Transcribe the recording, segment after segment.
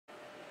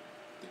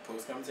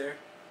post commentary?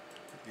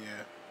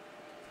 Yeah.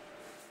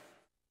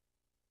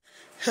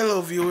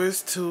 Hello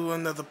viewers to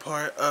another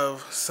part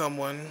of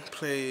Someone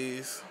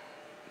Plays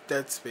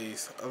Dead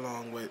Space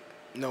along with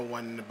no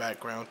one in the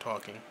background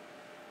talking.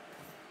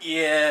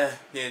 Yeah,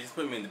 just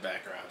put me in the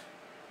background.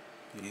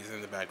 He's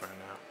in the background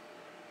now.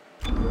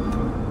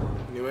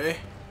 Anyway,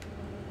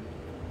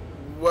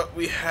 what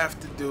we have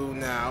to do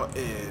now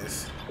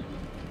is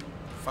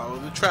follow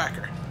the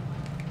tracker.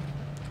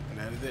 And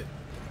that is it.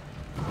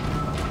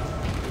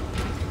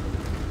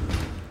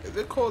 Is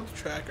it called the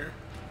tracker?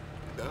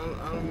 I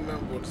don't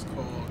remember what it's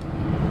called.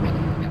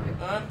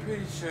 I'm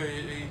pretty sure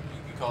you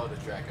can call it a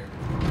tracker.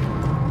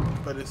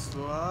 But it's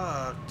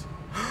locked.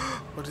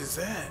 What is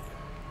that?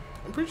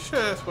 I'm pretty sure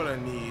that's what I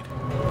need.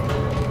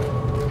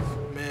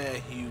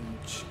 Man,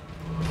 huge.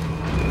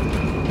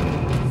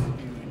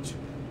 Huge.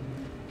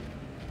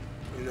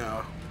 You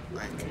know,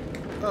 like,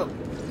 oh.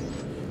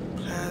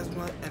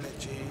 Plasma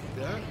energy.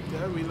 Did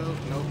I reload?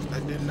 Nope, I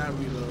did not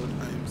reload.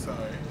 I am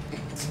sorry.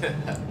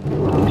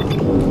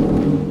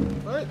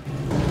 What?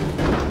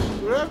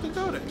 Where do I have to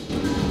go then?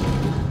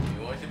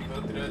 You want you to go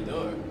through that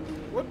door.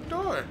 What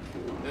door?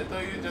 That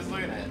door you were just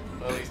looking at.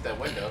 Or at least that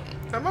window.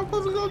 How am I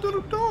supposed to go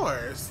through the door?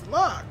 It's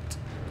locked.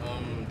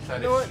 Try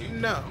You know to what? shoot.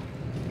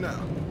 No.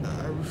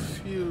 I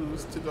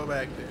refuse to go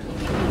back there.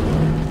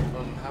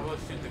 How about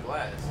shoot the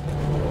glass?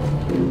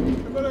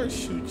 How about I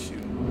shoot you?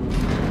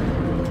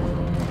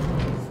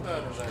 It's not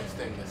a nice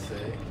thing to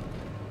say.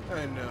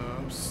 I know,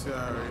 I'm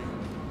sorry.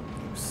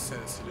 You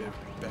sensitive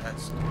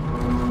bastard.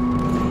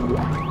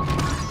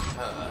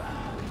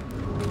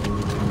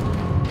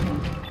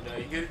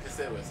 You get it to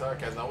say with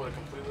sarcasm, I would have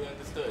completely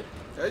understood.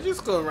 Did I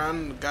just go around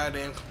in the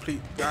goddamn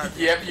complete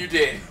Yep, you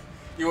did.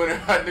 You went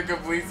around the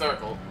complete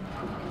circle.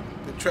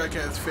 The track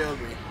has failed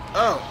me.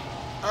 Oh,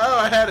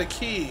 I had a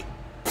key.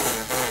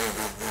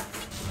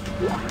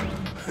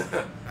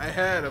 I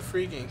had a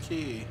freaking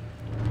key.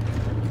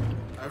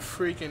 I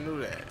freaking knew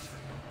that.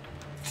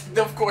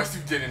 Of course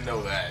you didn't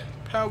know that.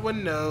 Power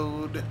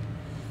node.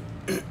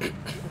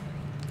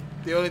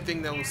 The only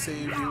thing that will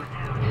save you.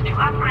 To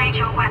upgrade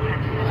your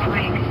weapons this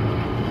rig.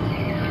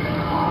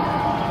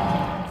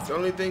 The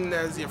only thing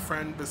that is your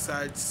friend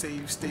besides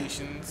save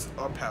stations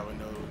are power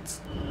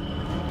nodes.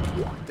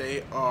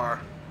 They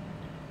are.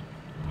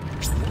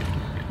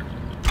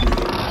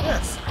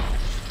 Yes.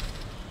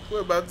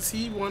 We're about to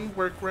see one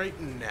work right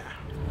now.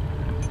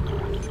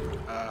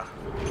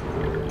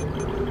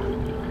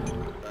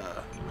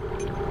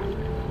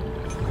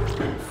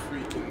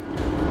 Freaking.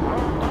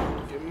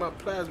 Get my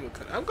plasma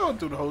cut. I'm going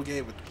through the whole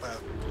game with the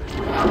plasma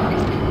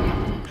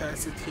cut.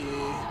 Capacity,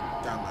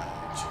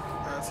 damage.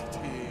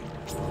 Capacity.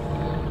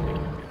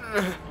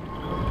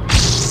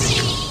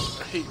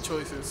 I hate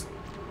choices.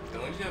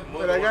 Don't you have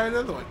more But than I got one?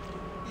 another one.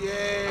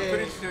 Yay! I'm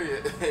pretty sure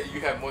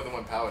you have more than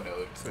one power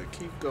node. So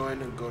keep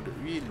going and go to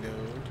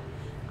reload.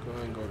 Go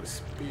and go to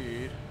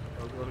speed.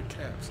 Or go to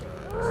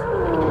capsize.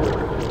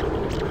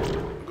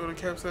 Go to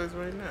capsize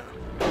right now.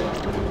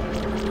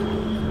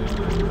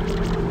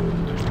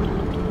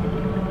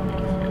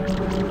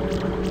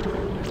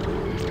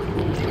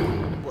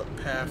 What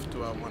path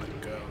do I want to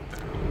go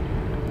now?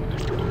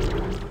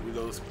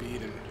 Reload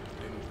speed and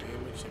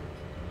damage and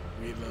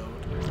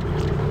reload.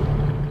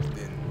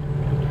 Then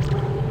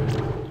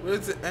where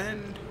does it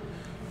end?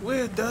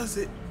 Where does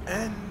it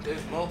end?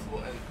 There's multiple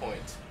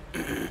endpoints.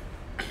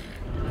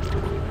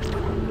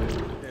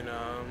 Then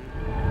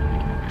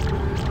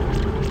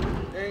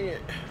dang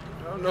it,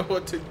 I don't know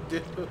what to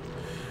do.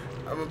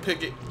 I'm gonna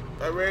pick it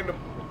at random.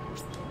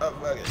 Oh,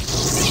 fuck it.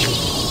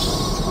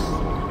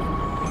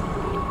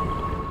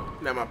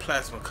 Now my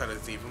plasma cutter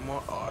is even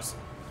more awesome.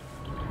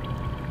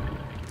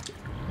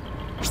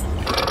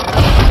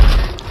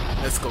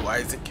 Let's go,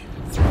 Isaac.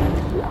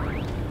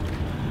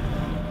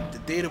 The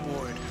data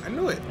board. I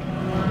knew it.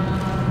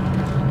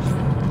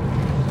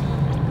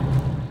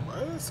 Why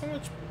is there so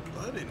much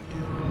blood in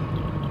here?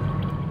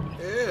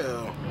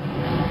 Ew.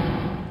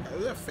 How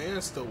is that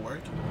fan still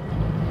working?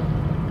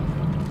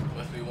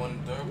 Must be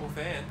one durable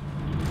fan.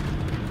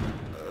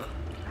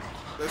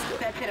 Let's go.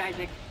 That's it,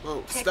 Isaac.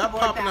 Whoa, Take stop the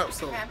board popping back up to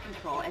so. tram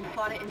control and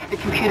plot it into the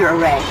computer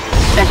array.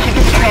 That should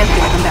get the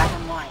transfer come back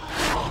online.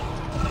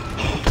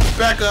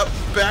 Back up,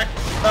 back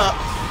up.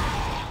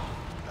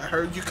 I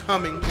heard you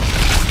coming. No,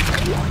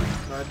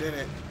 I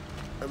didn't.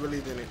 I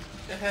really didn't.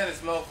 It had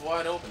its mouth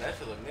wide open. That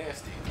should look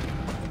nasty.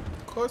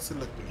 Of course it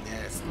looked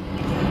nasty.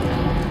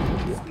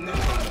 It's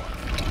nothing.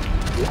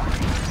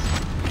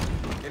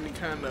 Any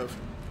kind of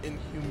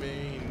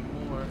inhumane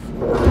morph.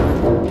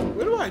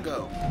 Where do I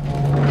go?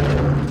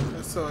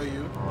 I saw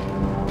you.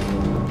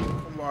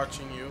 I'm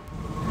watching you.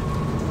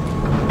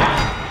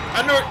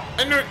 I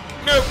knew it.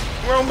 No,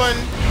 wrong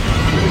button.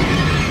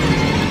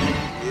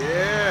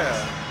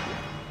 Yeah.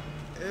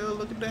 Ew,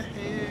 look at the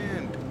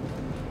hand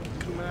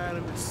coming out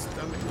of his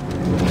stomach.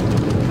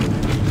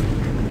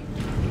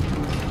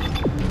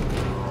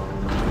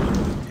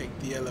 Take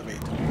the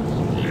elevator.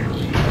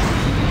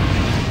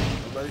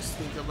 Nobody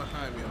sneak up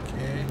behind me,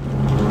 okay?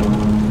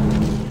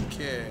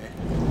 Okay.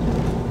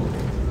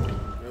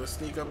 No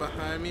sneak up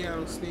behind me. me,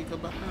 I'll sneak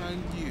up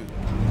behind you.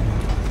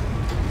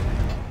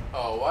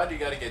 Oh, why do you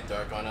gotta get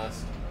dark on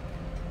us?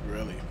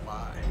 Really?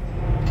 Why?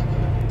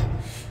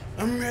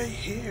 I'm right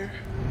here.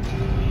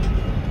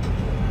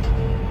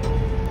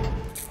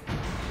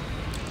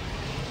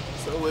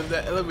 So where's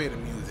that elevator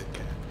music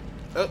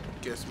at? Oh,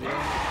 guess what?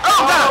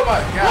 Oh God!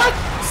 my God!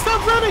 What?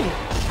 Stop running!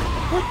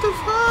 What the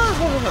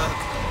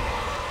fuck?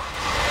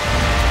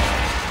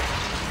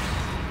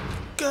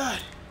 God,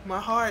 my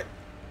heart.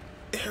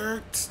 It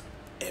hurts.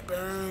 It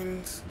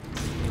burns.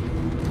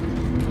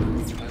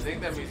 I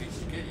think that means you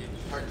should get your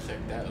heart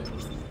checked out.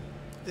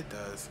 It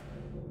does.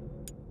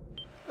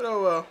 But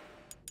oh well.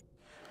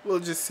 We'll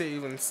just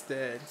save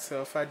instead.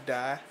 So if I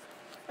die,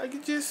 I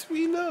can just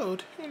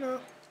reload, you know.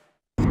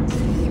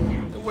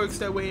 It works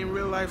that way in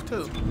real life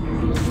too.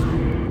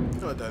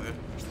 No, it doesn't.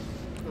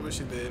 I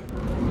wish it did.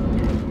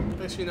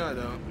 Actually, no, I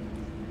don't.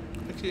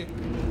 Actually,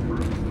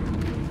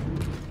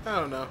 I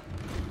don't know.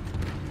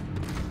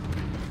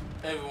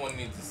 Everyone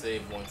needs to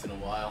save once in a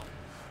while.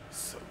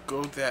 So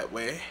go that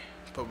way,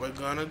 but we're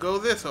gonna go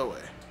this way.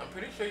 I'm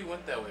pretty sure you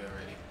went that way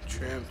already.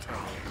 Tram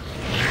tunnel.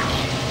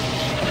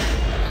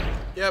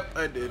 Yep,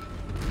 I did.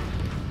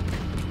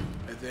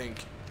 I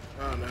think.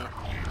 I don't know.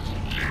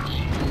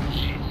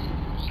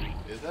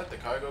 Is that the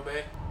cargo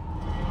bay?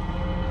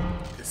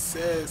 It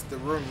says the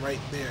room right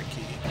there,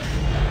 Key.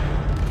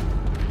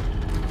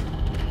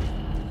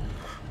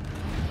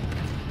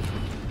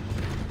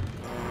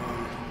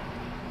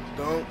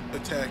 Don't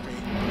attack me.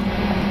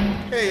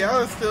 Hey, I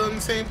was still in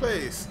the same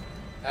place.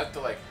 After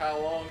like how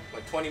long?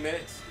 Like 20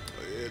 minutes?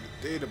 Oh yeah,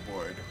 the data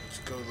board,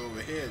 which goes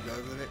over here,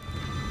 doesn't it?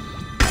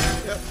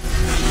 Yep.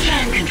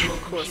 Tram control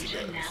Of course it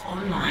computer does. now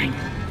online.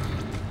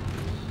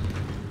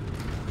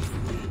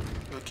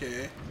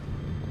 Okay.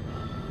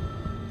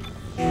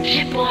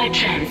 Shipwide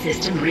tram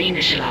system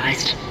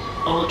reinitialized.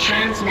 All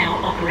trams now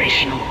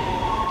operational.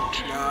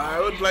 Nah, I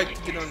would like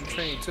to get on the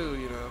train too,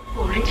 you know.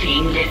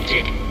 Quarantine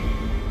lifted.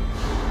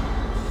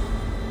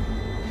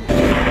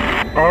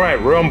 All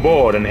right, we're on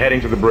board and heading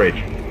to the bridge.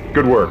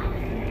 Good work.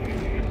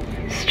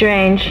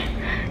 Strange.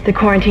 The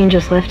quarantine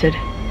just lifted.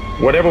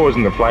 Whatever was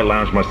in the flight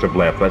lounge must have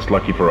left. That's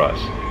lucky for us.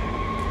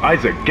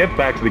 Isaac, get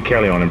back to the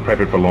Kellion and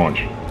prep it for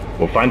launch.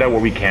 We'll find out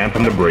what we can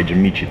from the bridge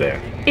and meet you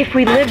there. If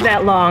we live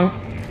that long,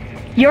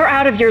 you're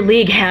out of your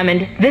league,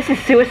 Hammond. This is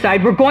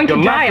suicide. We're going to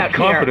Your die lack out of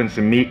confidence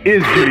in me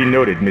is duly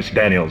noted, Miss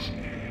Daniels.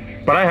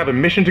 But I have a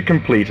mission to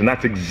complete, and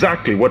that's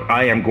exactly what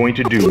I am going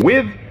to do,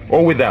 with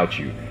or without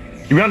you.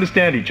 Do we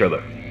understand each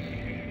other? here.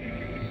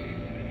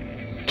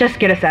 Just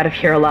get us out of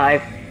here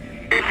alive.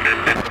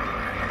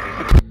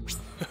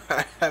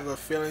 I have a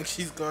feeling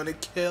she's gonna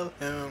kill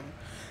him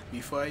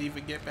before I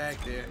even get back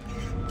there.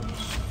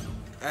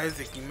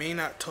 Isaac, you may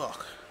not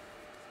talk,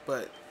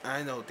 but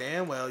I know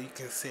damn well you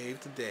can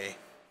save the day.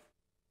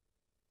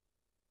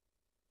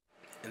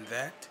 And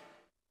that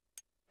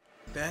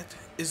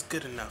is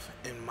good enough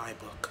in my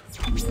book.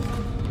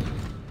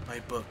 My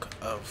book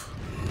of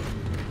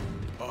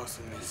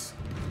awesomeness.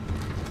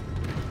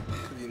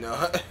 You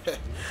know,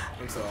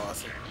 I'm so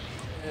awesome.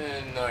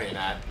 No, you're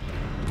not.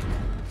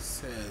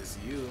 Says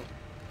you,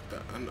 the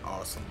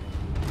unawesome.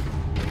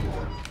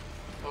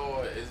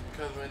 Oh, is it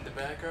because we're in the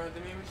background?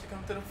 Then maybe we should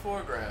come to the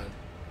foreground.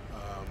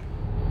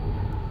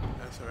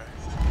 That's alright.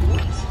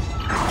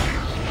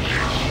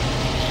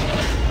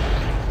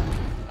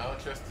 I don't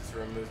trust this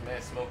room. It was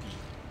mad smoky.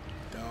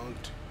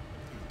 Don't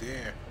you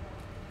dare.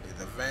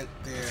 There's a vent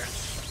there.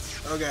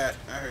 Oh god,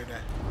 I heard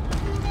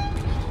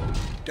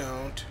that.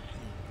 Don't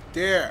you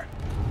dare.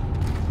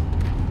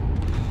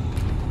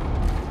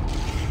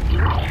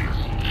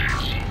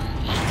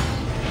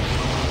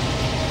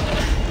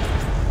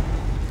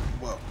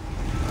 Whoa.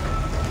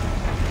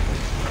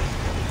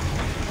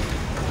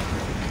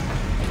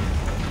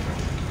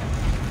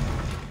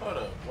 Hold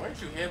up.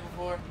 Weren't you here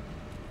before?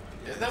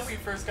 Is that where you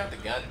first got the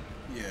gun?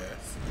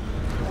 Yes.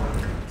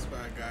 That's why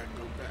I gotta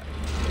go back.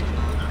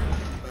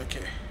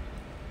 Okay.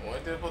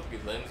 Weren't there supposed to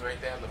be limbs right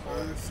there on the floor?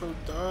 Oh, it's so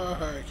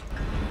dark.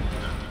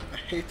 I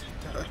hate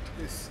the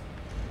darkness.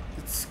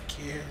 It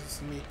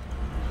scares me.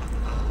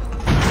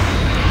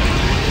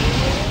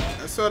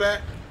 I saw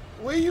that.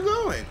 Where you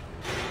going?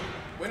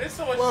 Where did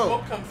so much Whoa.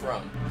 smoke come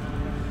from?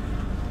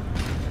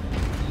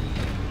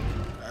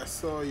 I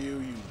saw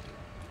you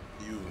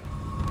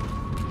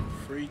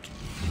freak.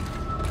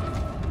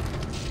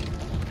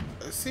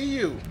 I see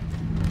you.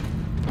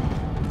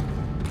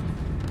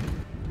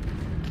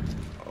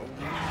 Oh,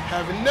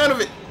 having none of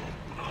it.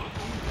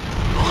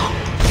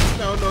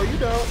 No, you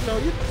don't. No,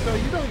 you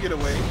don't get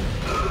away.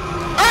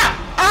 Ah!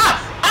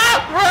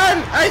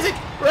 Run, Isaac,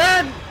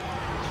 run!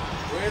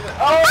 Where the?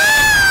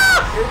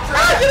 Ah! You're Ah!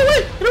 trapped.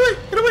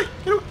 Get away!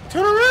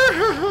 Turn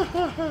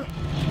around!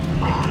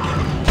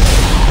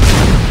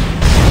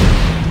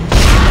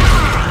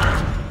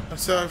 I'm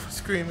sorry for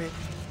screaming.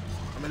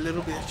 I'm a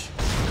little bitch.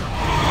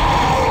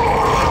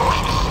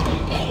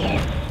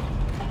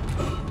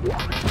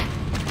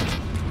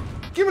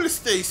 Give me the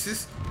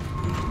stasis.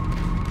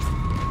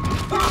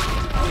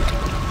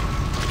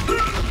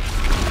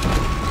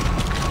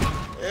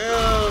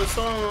 Ew, it's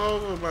all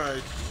over my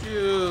shit.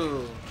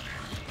 you.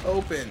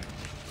 Open,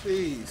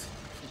 please.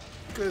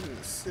 For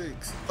goodness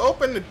sakes.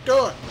 Open the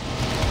door.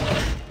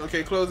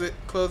 Okay, close it.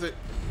 Close it.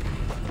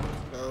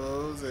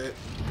 Close it.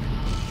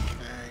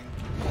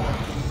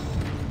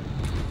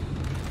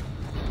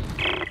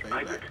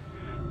 Isaac,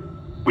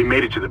 we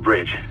made it to the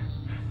bridge.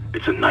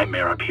 It's a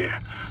nightmare up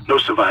here. No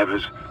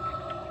survivors.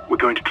 We're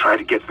going to try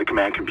to get to the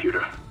command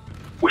computer.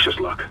 Wish us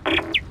luck.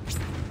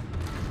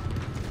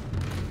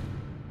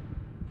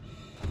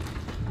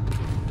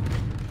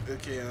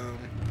 Okay,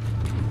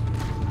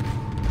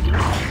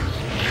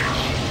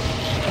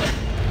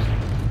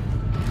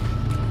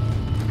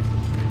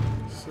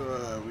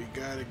 so, we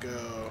gotta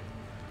go.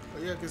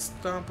 Oh yeah, I can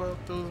stomp out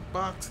those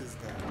boxes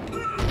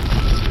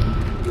now.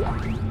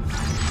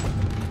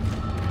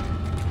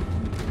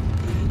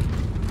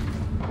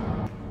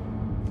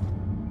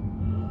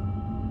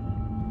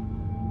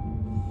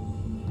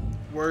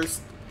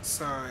 Worst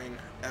sign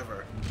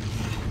ever.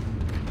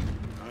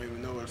 I don't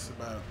even know what it's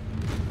about.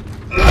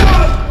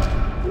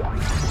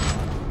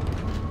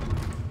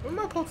 Where am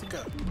I supposed to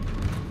go?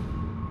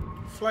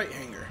 Flight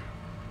hangar.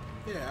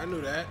 Yeah, I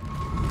knew that.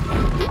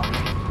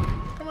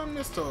 Come on,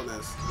 missed all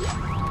this.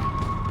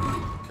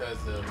 Because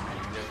you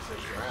never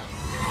switched around.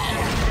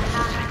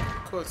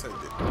 Of course I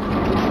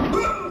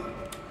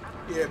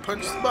did. Yeah,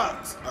 punch the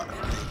box.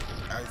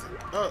 Isaac.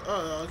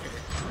 Oh, okay.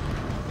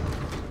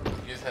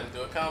 You just had to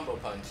do a combo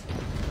punch.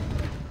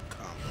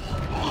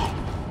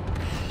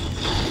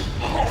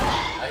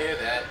 I hear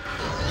that.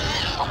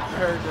 I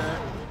heard that.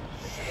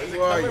 Where's it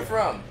Where are coming you?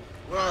 from?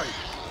 Where are you?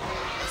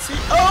 See?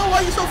 Oh, why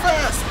are you so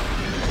fast?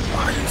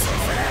 Why are you so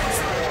fast?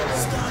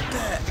 Stop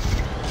that.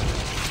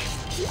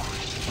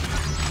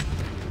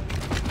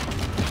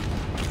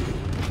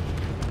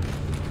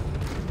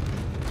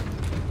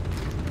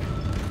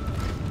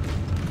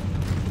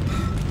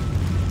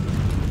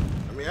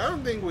 I mean, I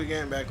don't think we're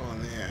getting back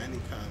on there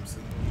anytime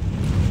soon.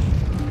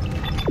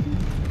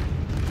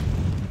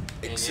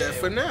 Except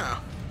for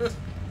now.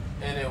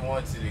 And it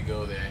wants you to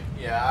go there.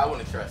 Yeah, I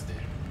wouldn't trust it.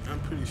 I'm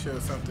pretty sure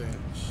something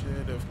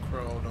should have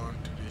crawled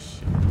onto this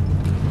shit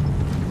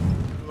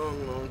a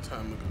long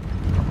time ago.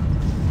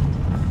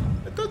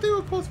 I thought they were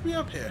supposed to be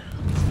up here.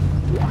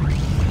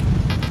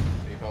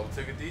 They probably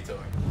took a detour.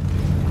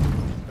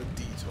 A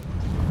detour.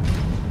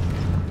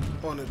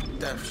 On a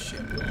death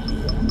ship.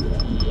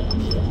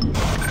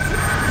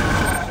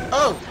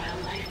 Oh!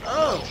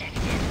 Oh!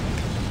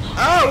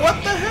 Oh,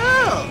 what the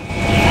hell?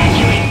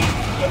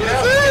 What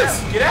is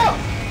this? Get out!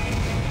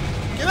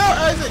 Get out,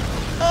 Isaac!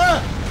 Ah!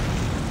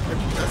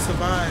 I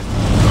survived.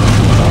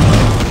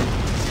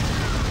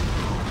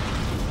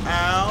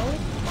 Ow!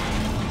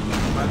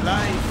 My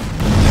life.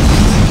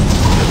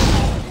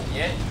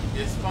 Yet,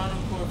 your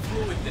spinal cord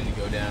fluid didn't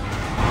go down.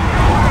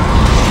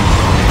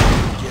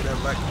 Get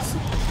up like a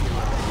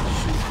superhero.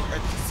 Shoot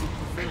at the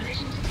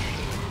supervillain.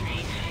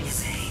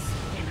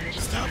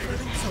 Stop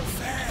running so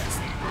fast.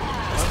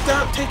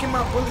 Stop taking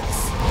my bullets.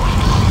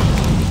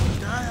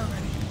 Die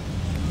already.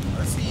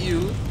 I see you.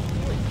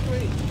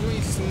 Wait, you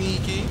ain't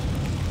sneaky.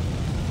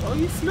 Oh,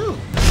 you flew.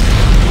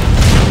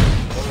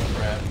 Oh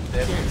crap,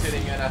 they're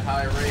hitting at a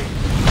high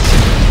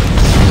rate.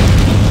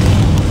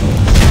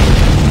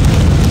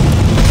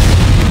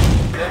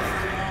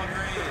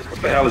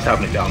 What the hell is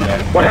happening down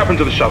there? What happened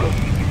to the shuttle?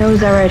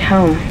 Those are at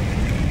home.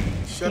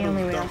 The Shuttle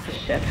only way dump. off the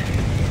ship.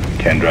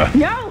 Kendra,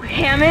 No,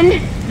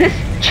 Hammond! This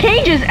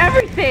changes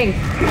everything!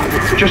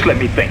 just let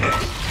me think.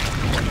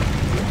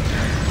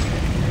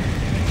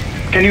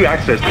 Can you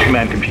access the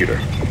command computer?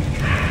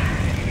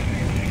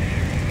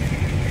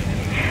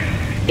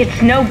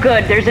 It's no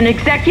good. There's an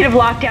executive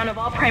lockdown of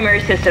all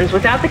primary systems.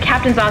 Without the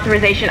captain's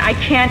authorization, I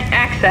can't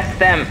access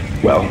them.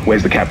 Well,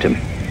 where's the captain?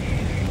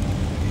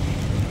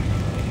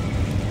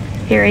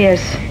 Here he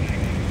is.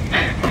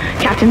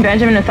 Captain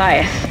Benjamin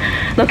Mathias.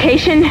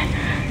 Location,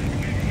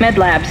 med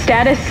lab.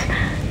 Status,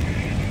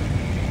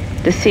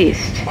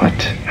 deceased. What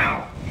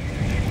now?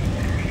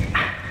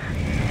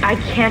 I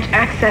can't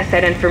access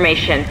that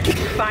information.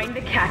 Find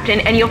the captain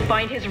and you'll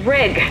find his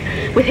rig.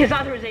 With his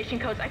authorization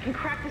codes, I can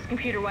crack this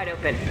computer wide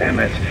open. Damn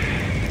it.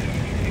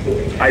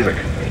 Isaac,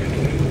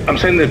 I'm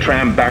sending the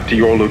tram back to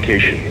your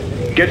location.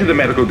 Get to the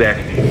medical deck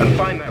and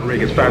find that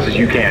rig as fast as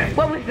you can.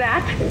 What was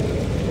that?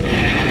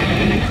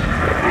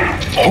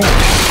 Oh,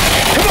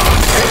 come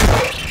on!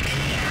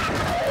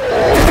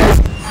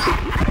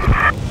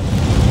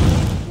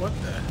 What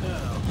the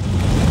hell?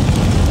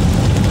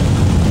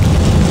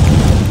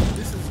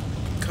 This has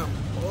become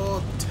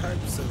all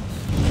types of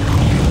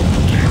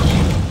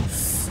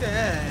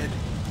sad.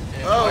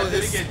 And Oh, why did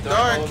it's it get dark.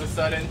 dark all of a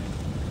sudden?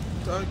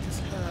 Dark as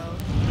hell.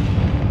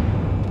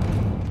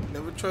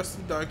 Never trust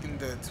the dark in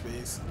Dead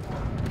Space.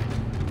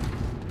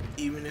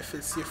 Even if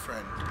it's your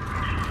friend.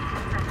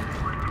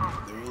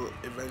 They will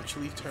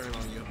eventually turn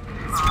on you.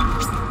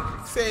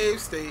 Save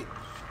state.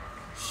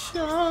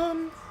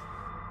 Shum.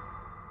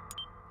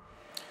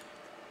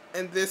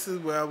 And this is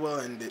where I will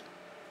end it.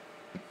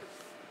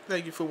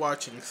 Thank you for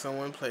watching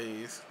Someone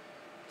Plays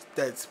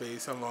Dead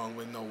Space along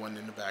with no one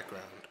in the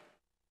background.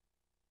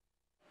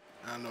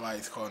 I don't know why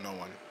he's called no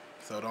one,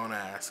 so don't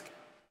ask.